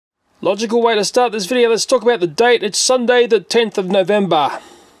Logical way to start this video. Let's talk about the date. It's Sunday the 10th of November.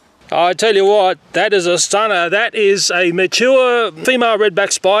 I tell you what, that is a stunner. That is a mature female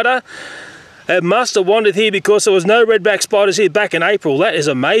redback spider. It must have wandered here because there was no redback spiders here back in April. That is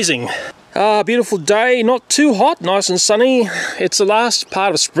amazing. Beautiful day, not too hot, nice and sunny. It's the last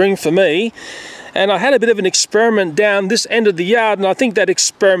part of spring for me. And I had a bit of an experiment down this end of the yard, and I think that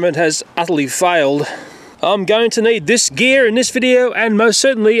experiment has utterly failed. I'm going to need this gear in this video, and most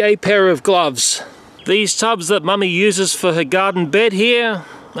certainly a pair of gloves. These tubs that Mummy uses for her garden bed here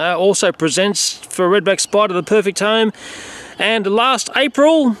also presents for a redback spider the perfect home. And last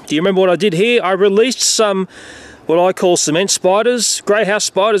April, do you remember what I did here? I released some what I call cement spiders, grey house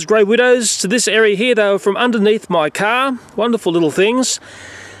spiders, Grey Widows, to this area here. They were from underneath my car, wonderful little things.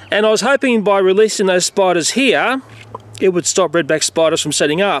 And I was hoping by releasing those spiders here, it would stop redback spiders from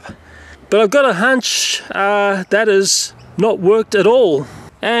setting up. But I've got a hunch that has not worked at all.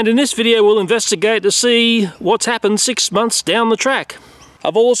 And in this video we'll investigate to see what's happened 6 months down the track.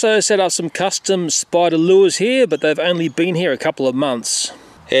 I've also set up some custom spider lures here, but they've only been here a couple of months.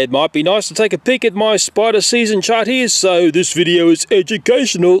 It might be nice to take a peek at my spider season chart here, so this video is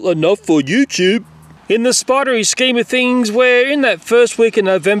educational enough for YouTube. In the spidery scheme of things, we're in that first week in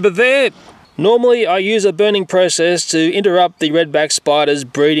November there. Normally I use a burning process to interrupt the redback spider's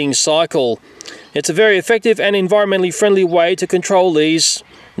breeding cycle. It's a very effective and environmentally friendly way to control these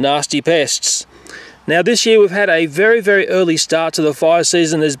nasty pests. Now this year we've had a very early start to the fire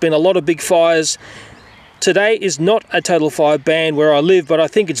season. There's been a lot of big fires. Today is not a total fire ban where I live, but I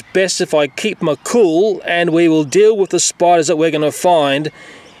think it's best if I keep my cool and we will deal with the spiders that we're going to find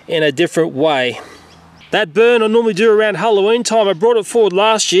in a different way. That burn I normally do around Halloween time. I brought it forward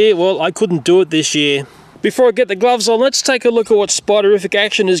last year. Well, I couldn't do it this year. Before I get the gloves on, let's take a look at what spiderific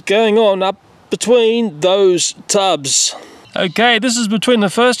action is going on up between those tubs. Okay, this is between the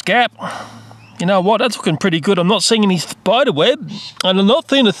first gap. You know what, that's looking pretty good. I'm not seeing any spider web, and I'm not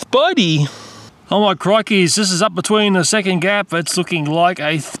seeing a spidey. Oh my crikeys, this is up between the second gap. It's looking like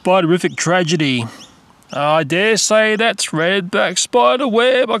a spiderific tragedy. I dare say that's redback spider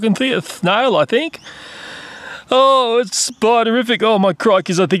web. I can see a snail, I think. Oh, it's spiderific. Oh my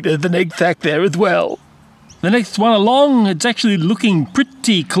crikeys, I think there's an egg sac there as well. The next one along, it's actually looking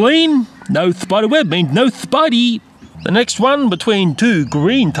pretty clean. No spider web means no spidey. The next one between two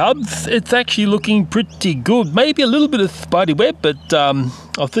green tubs, it's actually looking pretty good. Maybe a little bit of spidey web, but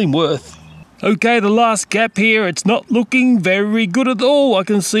I've seen worse. Okay, the last gap here, it's not looking very good at all. I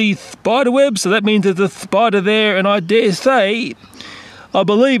can see spider web, so that means there's a spider there, and I dare say, I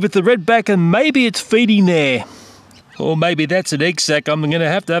believe it's a redback and maybe it's feeding there. Or maybe that's an egg sac. I'm going to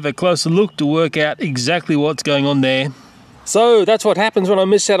have a closer look to work out exactly what's going on there. So that's what happens when I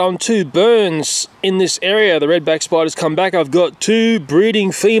miss out on 2 burns in this area. The redback spiders come back. I've got 2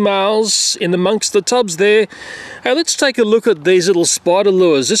 breeding females in amongst the tubs there. Hey, let's take a look at these little spider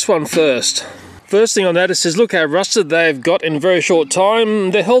lures. This one first. First thing I notice is look how rusted they've got in a very short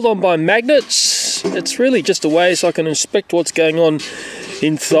time. They're held on by magnets. It's really just a way so I can inspect what's going on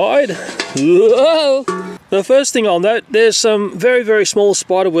inside. Whoa! The first thing I'll note, there's some very small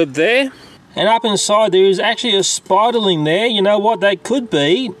spider web there. And up inside there is actually a spiderling there. You know what, that could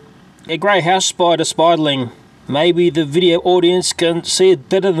be a grey house spider spiderling. Maybe the video audience can see it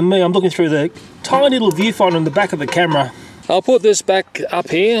better than me. I'm looking through the tiny little viewfinder in the back of the camera. I'll put this back up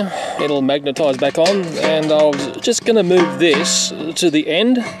here. It'll magnetise back on, and I'm just going to move this to the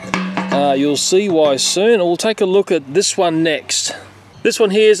end. You'll see why soon. We'll take a look at this one next. This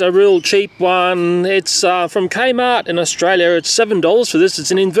one here is a real cheap one. It's from Kmart in Australia. It's $7 for this. It's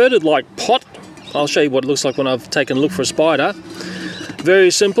an inverted like pot. I'll show you what it looks like when I've taken a look for a spider.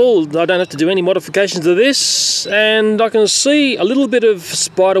 Very simple. I don't have to do any modifications to this. And I can see a little bit of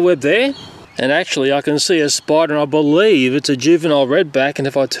spider web there. And actually I can see a spider, and I believe it's a juvenile redback. And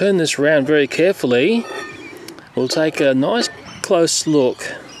if I turn this around very carefully, we'll take a nice close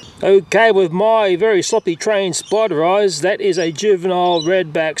look. Okay, with my very sloppy trained spider eyes, that is a juvenile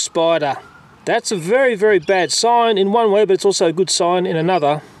redback spider. That's a very bad sign in one way, but it's also a good sign in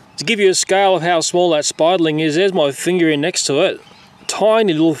another. To give you a scale of how small that spiderling is, there's my finger in next to it.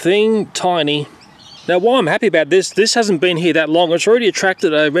 Tiny little thing, tiny. Now why I'm happy about this hasn't been here that long. It's already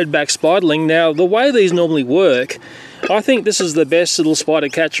attracted a redback spiderling. Now the way these normally work, I think this is the best little spider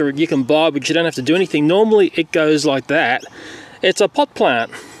catcher you can buy, but you don't have to do anything. Normally it goes like that. It's a pot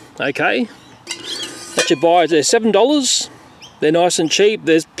plant. Okay, that you buy, they're $7. They're nice and cheap.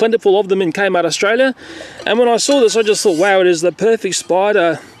 There's plentiful of them in Kmart Australia. And when I saw this, I just thought, wow, it is the perfect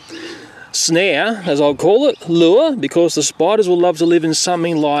spider snare, as I'll call it, lure, because the spiders will love to live in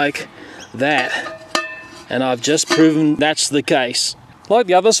something like that. And I've just proven that's the case. Like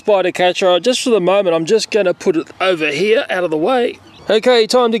the other spider catcher, just for the moment, I'm just going to put it over here, out of the way. Okay,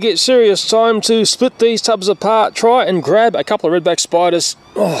 time to get serious. Time to split these tubs apart, try and grab a couple of redback spiders.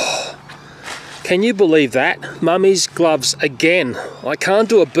 Oh, can you believe that? Mummy's gloves again. I can't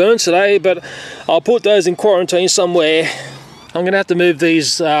do a burn today, but I'll put those in quarantine somewhere. I'm going to have to move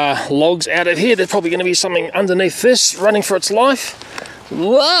these logs out of here. There's probably going to be something underneath this running for its life.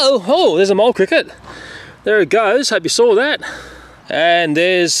 Whoa! Oh, there's a mole cricket. There it goes. Hope you saw that. And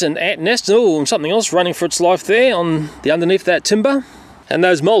there's an ant nest. Oh, and something else running for its life there on the underneath that timber. And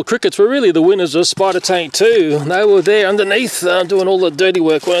those mole crickets were really the winners of Spider Tank 2. They were there underneath doing all the dirty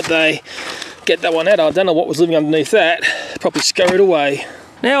work, weren't they? Get that one out. I don't know what was living underneath that. Probably scurried away.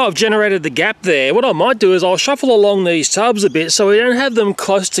 Now I've generated the gap there, what I might do is I'll shuffle along these tubs a bit so we don't have them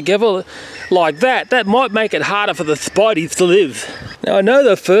close together like that. That might make it harder for the spideys to live. Now I know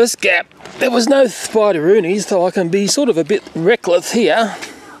the first gap, there was no spideroonies, so I can be sort of a bit reckless here.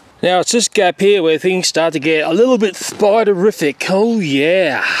 Now it's this gap here where things start to get a little bit spiderific. Oh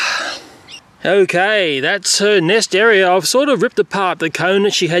yeah. Okay, that's her nest area. I've sort of ripped apart the cone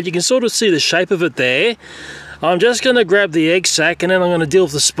that she had. You can sort of see the shape of it there. I'm just going to grab the egg sac and then I'm going to deal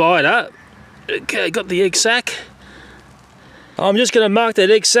with the spider. Okay, got the egg sac. I'm just going to mark that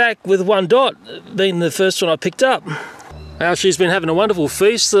egg sac with 1 dot, being the first one I picked up. Now she's been having a wonderful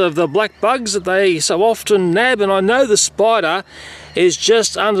feast of the black bugs that they so often nab, and I know the spider is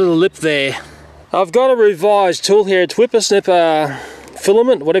just under the lip there. I've got a revised tool here, it's whippersnipper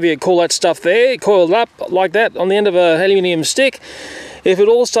filament, whatever you call that stuff there, coiled up like that on the end of an aluminium stick. If it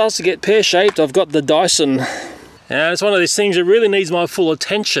all starts to get pear-shaped, I've got the Dyson. Now it's one of these things that really needs my full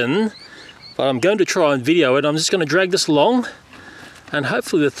attention, but I'm going to try and video it. I'm just going to drag this along, and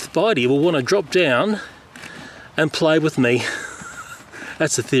hopefully the spidey will want to drop down and play with me.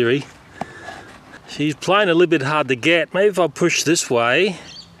 That's the theory. She's playing a little bit hard to get. Maybe if I push this way.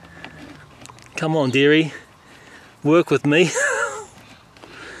 Come on, dearie. Work with me.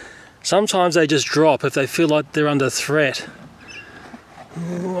 Sometimes they just drop if they feel like they're under threat.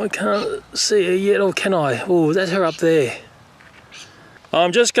 Oh, I can't see her yet, or can I? Oh, that's her up there.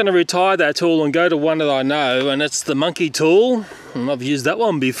 I'm just going to retire that tool and go to one that I know, and it's the monkey tool. I've used that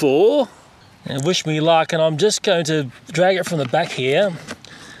one before. And wish me luck, and I'm just going to drag it from the back here,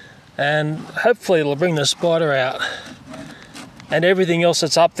 and hopefully it'll bring the spider out and everything else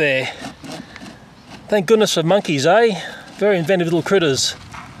that's up there. Thank goodness for monkeys, eh? Very inventive little critters.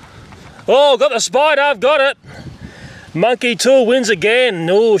 Oh, got the spider, I've got it. Monkey tool wins again.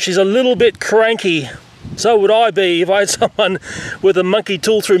 Oh, she's a little bit cranky. So would I be if I had someone with a monkey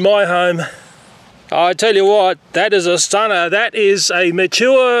tool through my home. I tell you what, that is a stunner. That is a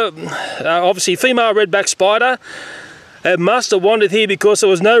mature, obviously female redback spider. It must have wandered here because there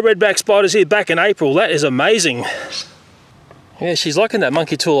was no redback spiders here back in April. That is amazing. Yeah, she's liking that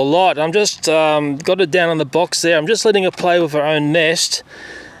monkey tool a lot. I'm just got her down on the box there. I'm just letting her play with her own nest.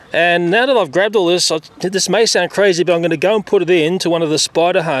 And now that I've grabbed all this, this may sound crazy, but I'm going to go and put it into one of the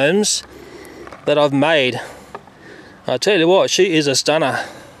spider homes that I've made. I tell you what, she is a stunner.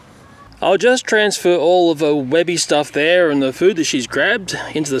 I'll just transfer all of the webby stuff there and the food that she's grabbed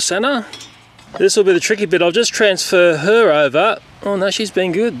into the center. This will be the tricky bit. I'll just transfer her over. Oh no, she's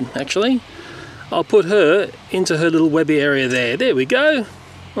been good actually. I'll put her into her little webby area there. There we go.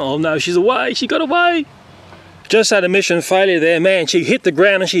 Oh no, she's away. She got away. Just had a mission failure there, man. She hit the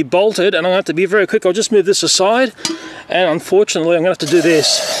ground and she bolted, and I'm going to have to be very quick. I'll just move this aside, and unfortunately I'm going to have to do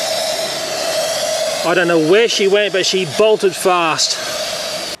this. I don't know where she went, but she bolted fast.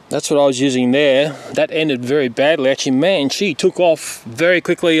 That's what I was using there. That ended very badly actually. Man, she took off very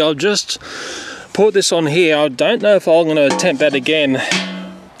quickly. I'll just put this on here. I don't know if I'm going to attempt that again.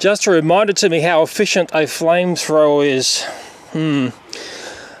 Just a reminder to me how efficient a flamethrower is.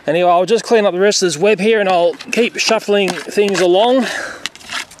 Anyway, I'll just clean up the rest of this web here and I'll keep shuffling things along.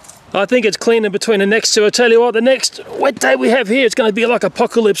 I think it's clean in between the next two. I tell you what, the next wet day we have here, it's going to be like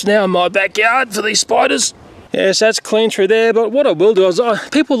apocalypse now in my backyard for these spiders. Yes, that's clean through there, but what I will do is,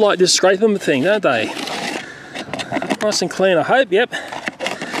 people like this scraping thing, don't they? Nice and clean, I hope, yep.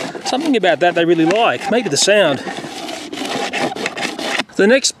 Something about that they really like, maybe the sound. The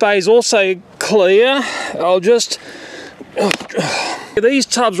next bay is also clear. I'll just... These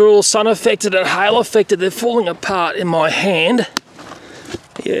tubs are all sun affected and hail affected. They're falling apart in my hand.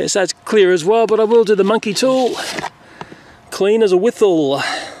 Yes, that's clear as well, but I will do the monkey tool. Clean as a whistle.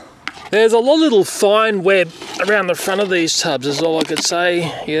 There's a lot of little fine web around the front of these tubs is all I could say.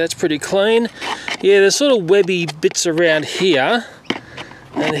 Yeah, that's pretty clean. Yeah, there's sort of webby bits around here.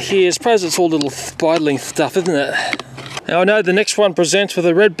 And here, I suppose it's all little spidling stuff, isn't it? Now I know the next one presents with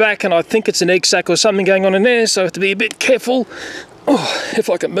a redback, and I think it's an egg sac or something going on in there, so I have to be a bit careful. Oh, if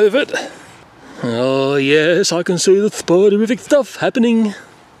I can move it. Oh yes, I can see the spiderific stuff happening.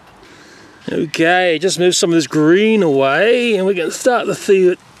 Okay, just move some of this green away and we can start to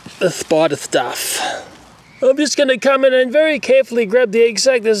see the spider stuff. I'm just going to come in and very carefully grab the egg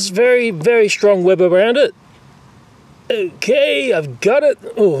sac. There's very strong web around it. Okay, I've got it.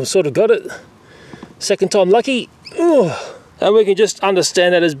 Oh, sort of got it. Second time lucky. Oh, and we can just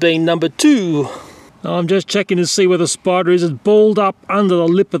understand that as being number 2. I'm just checking to see where the spider is. It's balled up under the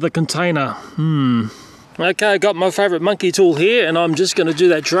lip of the container. Okay, I got my favourite monkey tool here and I'm just going to do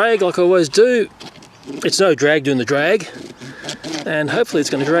that drag like I always do. It's no drag doing the drag. And hopefully it's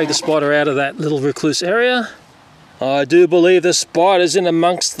going to drag the spider out of that little recluse area. I do believe the spider's in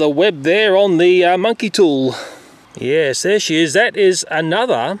amongst the web there on the monkey tool. Yes, there she is. That is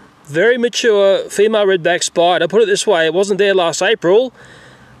another very mature female redback spider. Put it this way, it wasn't there last April,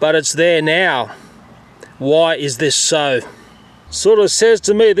 but it's there now. Why is this so? Sort of says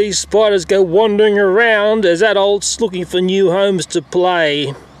to me these spiders go wandering around as adults looking for new homes to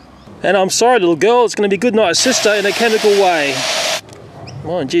play. And I'm sorry little girl, it's going to be goodnight sister in a chemical way.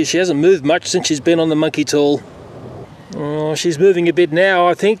 Oh gee, she hasn't moved much since she's been on the monkey tool. Oh, she's moving a bit now.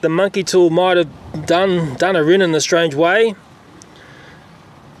 I think the monkey tool might have done her in a strange way.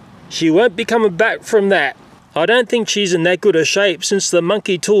 She won't be coming back from that. I don't think she's in that good a shape since the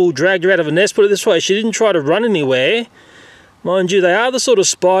monkey tool dragged her out of a nest. Put it this way, she didn't try to run anywhere. Mind you, they are the sort of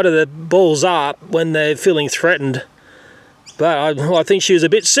spider that balls up when they're feeling threatened. But I think she was a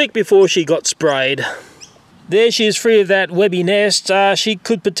bit sick before she got sprayed. There she is, free of that webby nest. She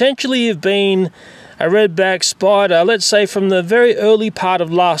could potentially have been a redback spider, let's say from the very early part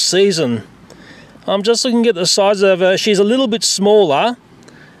of last season. I'm just looking at the size of her. She's a little bit smaller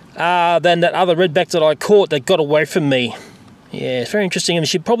than that other redback that I caught that got away from me. Yeah, it's very interesting. And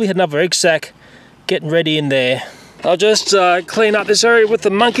she probably had another egg sac getting ready in there. I'll just clean up this area with the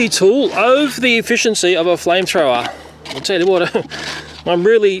monkey tool over the efficiency of a flamethrower. I'll tell you what, I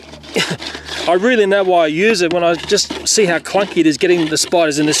really know why I use it when I just see how clunky it is getting the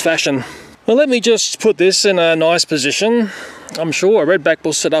spiders in this fashion. Well, let me just put this in a nice position. I'm sure a redback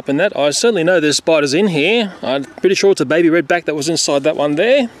will sit up in that. I certainly know there's spiders in here. I'm pretty sure it's a baby redback that was inside that one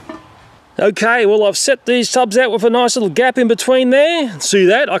there. Okay, well I've set these tubs out with a nice little gap in between there. See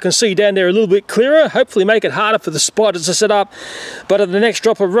that? I can see down there a little bit clearer. Hopefully make it harder for the spiders to set up. But at the next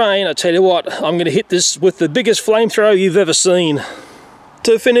drop of rain, I tell you what, I'm going to hit this with the biggest flamethrower you've ever seen.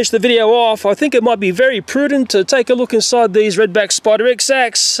 To finish the video off, I think it might be very prudent to take a look inside these redback spider egg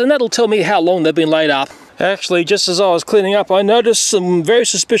sacs, and that'll tell me how long they've been laid up. Actually, just as I was cleaning up, I noticed some very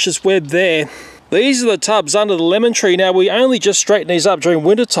suspicious web there. These are the tubs under the lemon tree. Now, we only just straighten these up during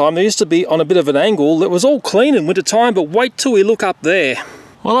winter time. They used to be on a bit of an angle. It was all clean in winter time, but wait till we look up there.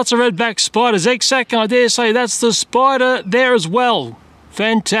 Well, that's a redback spider's egg sac, and I dare say that's the spider there as well.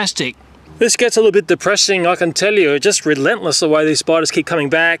 Fantastic. This gets a little bit depressing, I can tell you. It's just relentless the way these spiders keep coming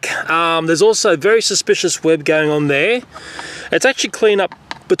back. There's also very suspicious web going on there. It's actually clean up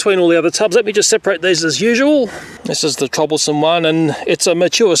between all the other tubs. Let me just separate these as usual. This is the troublesome one, and it's a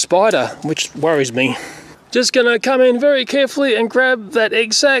mature spider, which worries me. Just gonna come in very carefully and grab that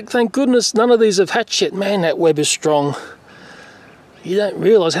egg sac. Thank goodness none of these have hatched yet. Man, that web is strong. You don't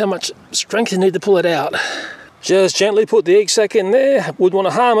realise how much strength you need to pull it out. Just gently put the egg sac in there. Wouldn't want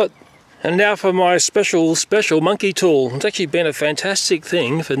to harm it. And now for my special monkey tool. It's actually been a fantastic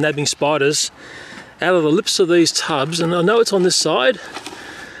thing for nabbing spiders out of the lips of these tubs, and I know it's on this side.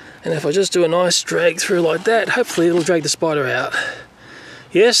 And if I just do a nice drag through like that, hopefully it'll drag the spider out.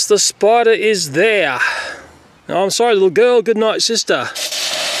 Yes, the spider is there. Oh, I'm sorry, little girl. Good night, sister.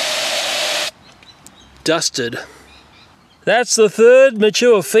 Dusted. That's the third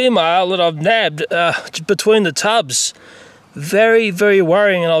mature female that I've nabbed between the tubs. Very, very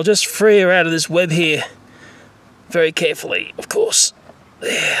worrying, and I'll just free her out of this web here. Very carefully, of course.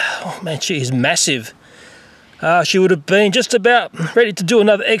 There. Oh man, she is massive. She would have been just about ready to do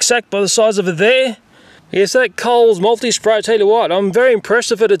another egg sac by the size of her there. Yes, that Coles multi-spray, I tell you what, I'm very impressed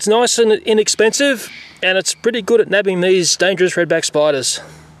with it. It's nice and inexpensive, and it's pretty good at nabbing these dangerous redback spiders.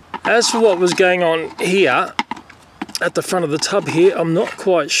 As for what was going on here, at the front of the tub here, I'm not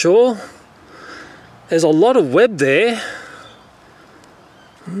quite sure. There's a lot of web there.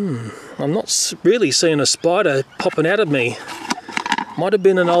 I'm not really seeing a spider popping out of me. Might have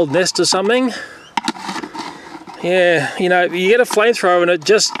been an old nest or something. Yeah, you know, you get a flamethrower and it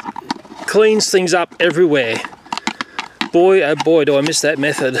just cleans things up everywhere. Boy, oh boy, do I miss that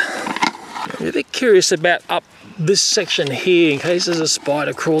method. I'm a bit curious about up this section here in case there's a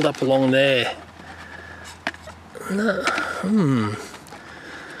spider crawled up along there. No.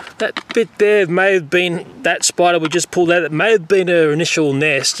 That bit there may have been that spider we just pulled out. It may have been her initial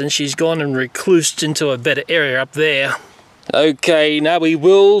nest, and she's gone and reclused into a better area up there. Okay, now we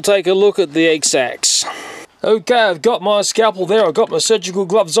will take a look at the egg sacs. Okay, I've got my scalpel there, I've got my surgical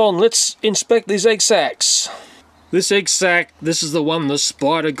gloves on. Let's inspect these egg sacs. This egg sac, this is the one the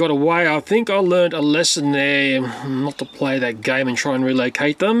spider got away. I think I learned a lesson there not to play that game and try and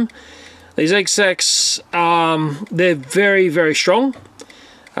relocate them. These egg sacs, they're very, very strong.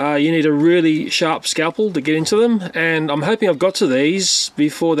 You need a really sharp scalpel to get into them, and I'm hoping I've got to these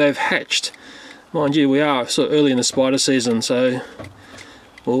before they've hatched. Mind you, we are so early in the spider season, so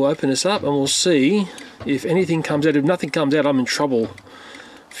we'll open this up and we'll see if anything comes out. If nothing comes out, I'm in trouble.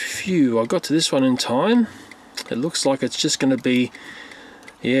 Phew, I got to this one in time. It looks like it's just going to be,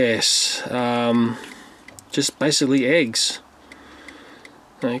 yes, just basically eggs.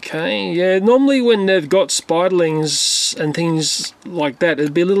 Okay, yeah, normally when they've got spiderlings and things like that,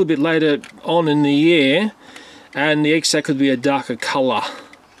 it'd be a little bit later on in the year, and the egg sac could be a darker colour.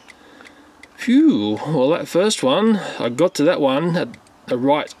 Phew, well that first one, I got to that one at the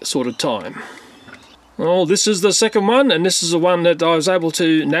right sort of time. Well, this is the second one, and this is the one that I was able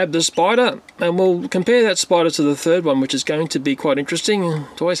to nab the spider, and we'll compare that spider to the third one, which is going to be quite interesting.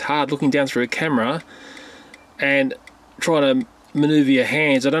 It's always hard looking down through a camera and trying to maneuver your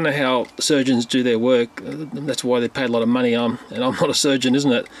hands. I don't know how surgeons do their work. That's why they pay a lot of money, and I'm not a surgeon,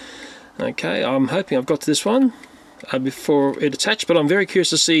 isn't it? Okay, I'm hoping I've got to this one before it attached, but I'm very curious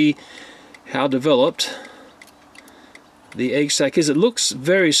to see how developed the egg sac is. It looks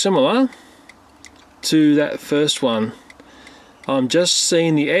very similar to that first one. I'm just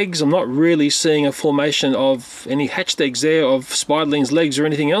seeing the eggs. I'm not really seeing a formation of any hatched eggs there, of spiderlings' legs or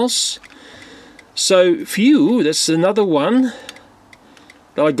anything else. So, phew, that's another one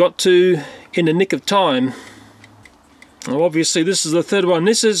that I got to in the nick of time. Now, obviously this is the third one.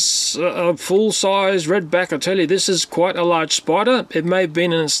 This is a full-size redback. I tell you, this is quite a large spider. It may have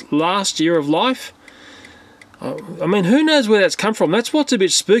been in its last year of life. I mean, who knows where that's come from? That's what's a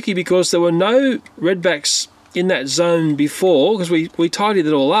bit spooky, because there were no redbacks in that zone before, because we tidied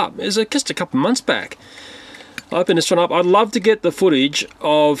it all up. It was just a couple of months back. I opened this one up. I'd love to get the footage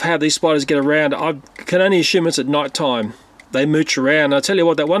of how these spiders get around. I can only assume it's at night time. They mooch around. I tell you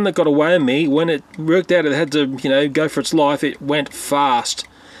what, that one that got away on me, when it worked out it had to, you know, go for its life, it went fast.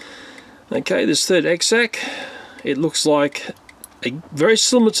 Okay, this third egg sac, it looks like very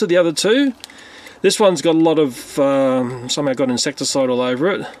similar to the other two. This one's got a lot of, somehow got insecticide all over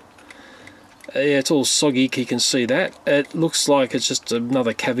it. Yeah, it's all soggy, you can see that. It looks like it's just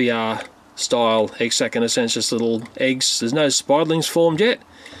another caviar style egg sac, in a sense, just little eggs. There's no spiderlings formed yet.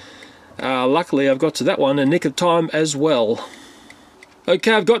 Luckily I've got to that one in nick of time as well.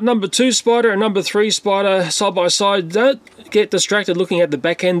 Okay, I've got number 2 spider and number 3 spider side by side. Don't get distracted looking at the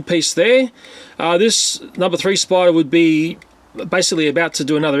back end piece there. This number 3 spider would be basically about to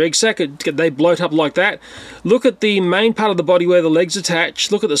do another egg sac. They bloat up like that. Look at the main part of the body where the legs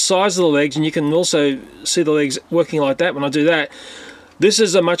attach. Look at the size of the legs, and you can also see the legs working like that when I do that. This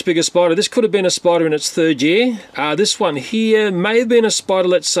is a much bigger spider. This could have been a spider in its 3rd year. This one here may have been a spider,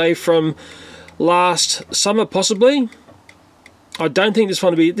 let's say, from last summer, possibly. I don't think this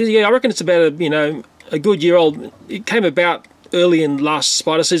one would be. Yeah, I reckon it's about a good year old. It came about early in last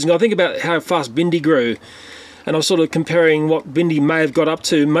spider season. I think about how fast Bindi grew, and I'm sort of comparing what Bindi may have got up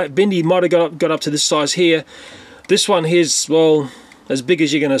to. Bindi might have got up to this size here. This one here's, well, as big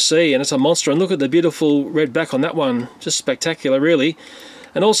as you're going to see, and it's a monster. And look at the beautiful red back on that one, just spectacular really.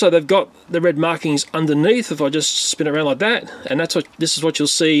 And also they've got the red markings underneath. If I just spin it around like that, and this is what you'll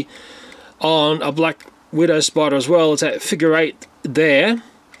see on a black widow spider as well. It's that figure 8 there,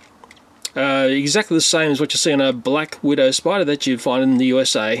 exactly the same as what you see on a black widow spider that you'd find in the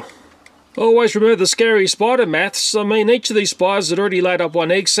USA. Always remember the scary spider maths. I mean, each of these spiders had already laid up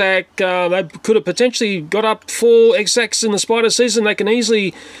 1 egg sac. They could have potentially got up 4 egg sacs in the spider season. They can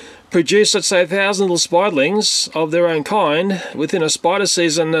easily produce, let's say, 1,000 little spiderlings of their own kind within a spider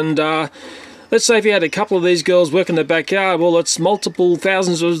season. And let's say if you had a couple of these girls work in the backyard, well, it's multiple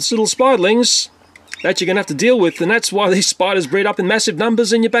thousands of little spiderlings that you're going to have to deal with. And that's why these spiders breed up in massive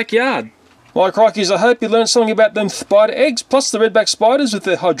numbers in your backyard. My crikeys, I hope you learned something about them spider eggs, plus the redback spiders with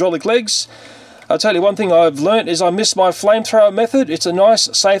their hydraulic legs. I'll tell you one thing I've learnt is I miss my flamethrower method. It's a nice,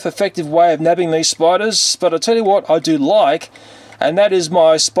 safe, effective way of nabbing these spiders. But I'll tell you what I do like, and that is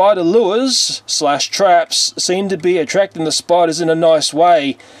my spider lures / traps seem to be attracting the spiders in a nice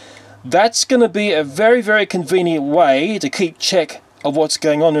way. That's going to be a very, very convenient way to keep check of what's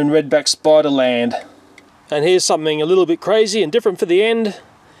going on in redback spider land. And here's something a little bit crazy and different for the end.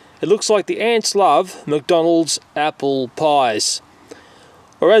 It looks like the ants love McDonald's apple pies.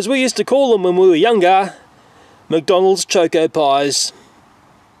 or as we used to call them when we were younger, McDonald's Choco Pies.